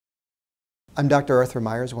I'm Dr. Arthur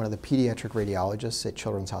Meyers, one of the pediatric radiologists at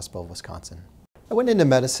Children's Hospital of Wisconsin. I went into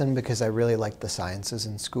medicine because I really liked the sciences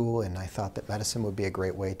in school, and I thought that medicine would be a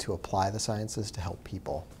great way to apply the sciences to help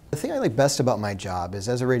people. The thing I like best about my job is,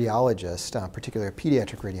 as a radiologist, particularly a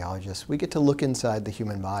pediatric radiologist, we get to look inside the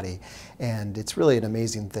human body, and it's really an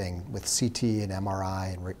amazing thing with CT and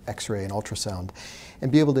MRI and X-ray and ultrasound,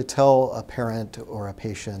 and be able to tell a parent or a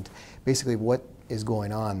patient basically what is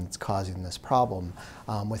going on that's causing this problem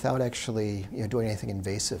without actually doing anything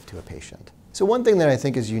invasive to a patient. So one thing that I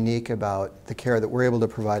think is unique about the care that we're able to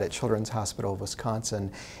provide at Children's Hospital of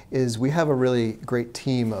Wisconsin is we have a really great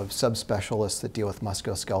team of subspecialists that deal with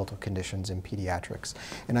musculoskeletal conditions in pediatrics,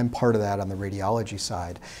 and I'm part of that on the radiology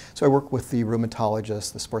side. So I work with the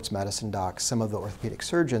rheumatologists, the sports medicine docs, some of the orthopedic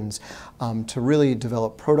surgeons to really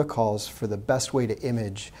develop protocols for the best way to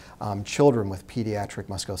image children with pediatric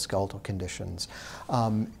musculoskeletal conditions.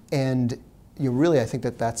 Really, I think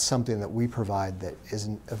that that's something that we provide that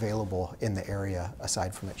isn't available in the area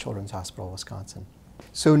aside from at Children's Hospital of Wisconsin.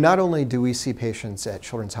 So not only do we see patients at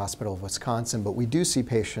Children's Hospital of Wisconsin, but we do see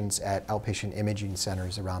patients at outpatient imaging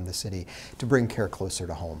centers around the city to bring care closer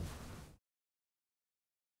to home.